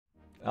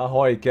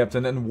Ahoy,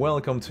 Captain, and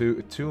welcome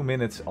to 2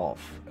 Minutes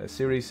Off, a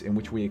series in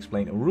which we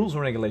explain rules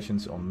and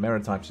regulations on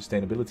maritime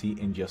sustainability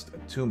in just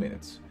 2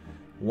 minutes.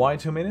 Why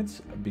 2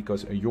 minutes?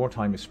 Because your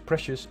time is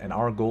precious and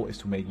our goal is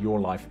to make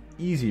your life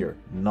easier,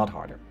 not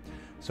harder.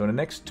 So in the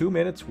next 2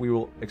 minutes we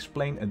will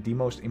explain the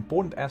most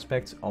important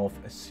aspects of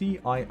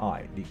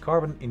CII, the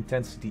Carbon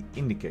Intensity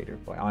Indicator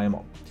by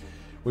IMO.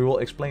 We will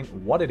explain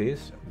what it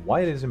is,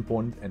 why it is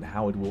important, and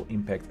how it will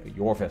impact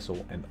your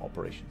vessel and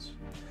operations.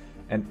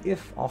 And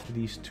if after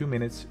these 2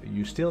 minutes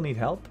you still need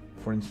help,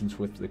 for instance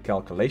with the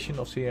calculation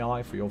of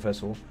CII for your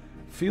vessel,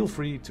 feel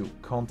free to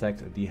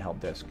contact the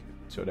help desk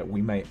so that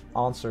we may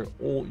answer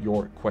all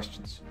your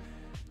questions.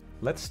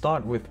 Let's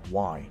start with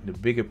why, the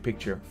bigger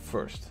picture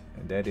first,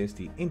 and that is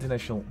the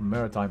International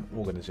Maritime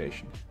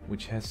Organization,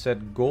 which has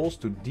set goals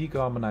to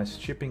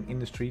decarbonize shipping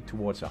industry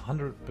towards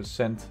 100%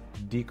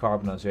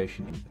 decarbonization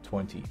in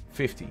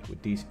 2050,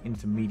 with these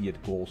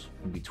intermediate goals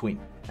in between.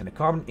 And the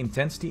Carbon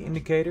Intensity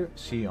Indicator,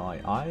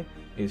 CII,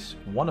 is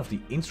one of the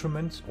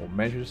instruments or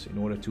measures in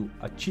order to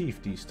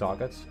achieve these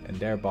targets and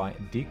thereby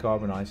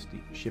decarbonize the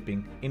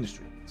shipping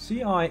industry.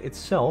 CII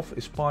itself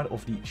is part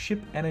of the Ship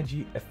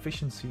Energy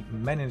Efficiency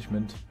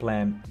Management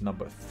Plan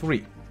number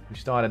 3. We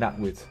started out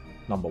with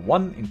number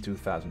 1 in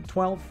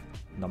 2012,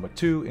 number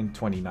 2 in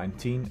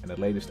 2019, and the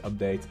latest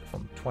update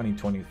from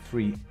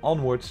 2023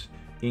 onwards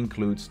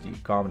includes the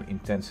Carbon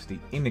Intensity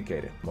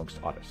Indicator, amongst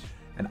others.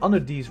 And under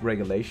these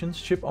regulations,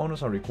 ship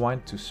owners are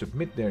required to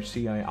submit their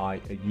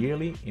CII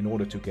yearly in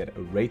order to get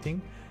a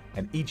rating.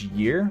 And each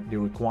year, the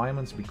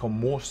requirements become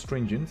more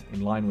stringent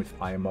in line with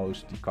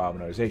IMO's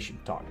decarbonization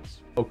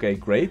targets. Okay,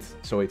 great,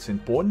 so it's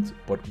important,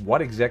 but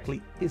what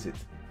exactly is it?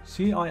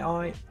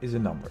 CII is a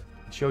number.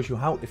 It shows you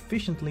how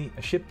efficiently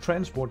a ship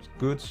transports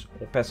goods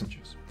or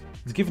passengers.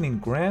 It's given in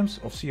grams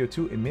of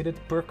CO2 emitted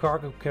per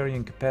cargo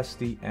carrying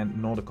capacity and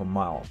nautical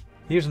mile.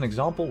 Here's an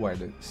example where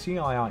the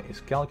CII is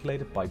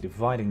calculated by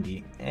dividing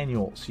the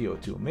annual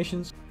CO2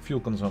 emissions, fuel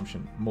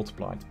consumption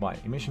multiplied by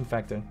emission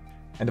factor,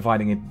 and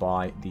dividing it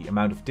by the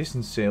amount of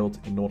distance sailed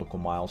in nautical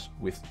miles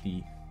with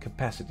the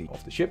capacity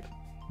of the ship.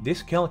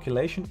 This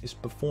calculation is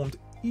performed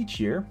each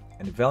year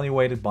and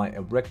evaluated by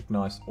a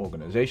recognized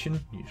organization,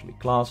 usually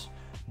class,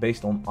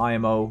 based on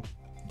IMO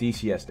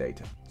DCS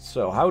data.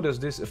 So how does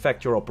this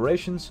affect your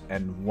operations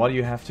and what do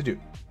you have to do?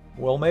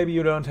 Well, maybe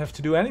you don't have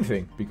to do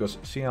anything, because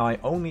CII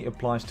only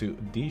applies to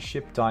these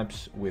ship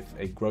types with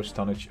a gross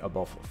tonnage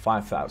above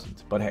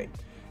 5,000. But hey,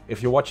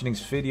 if you're watching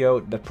this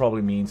video, that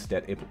probably means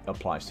that it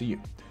applies to you.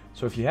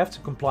 So if you have to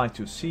comply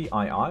to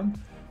CII,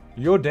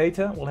 your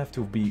data will have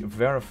to be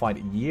verified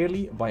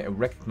yearly by a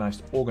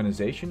recognized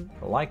organization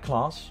like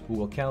class, who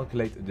will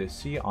calculate the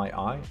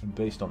CII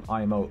based on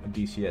IMO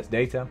DCS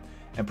data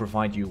and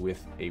provide you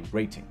with a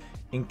rating.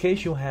 In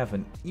case you have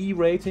an E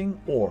rating,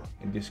 or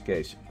in this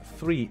case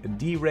 3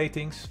 D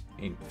ratings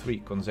in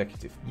 3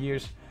 consecutive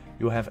years,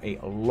 you have a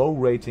low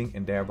rating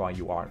and thereby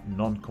you are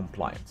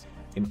non-compliant.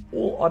 In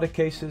all other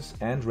cases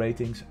and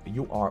ratings,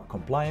 you are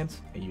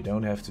compliant and you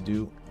don't have to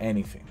do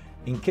anything.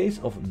 In case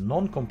of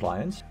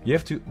non-compliance, you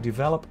have to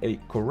develop a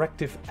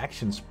corrective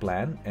actions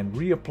plan and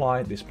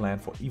reapply this plan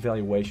for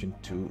evaluation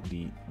to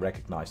the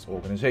recognized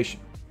organization.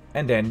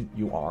 And then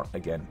you are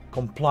again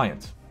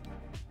compliant.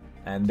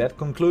 And that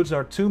concludes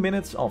our 2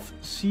 minutes of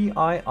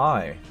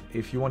CII.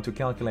 If you want to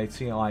calculate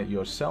CII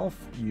yourself,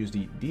 use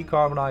the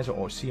Decarbonizer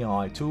or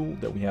CII tool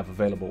that we have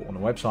available on the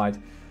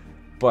website.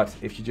 But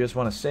if you just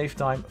want to save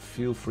time,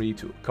 feel free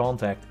to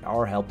contact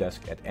our help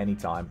desk at any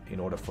time in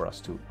order for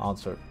us to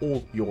answer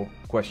all your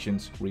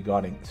questions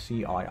regarding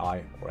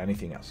CII or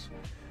anything else.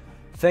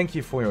 Thank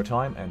you for your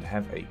time and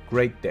have a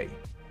great day.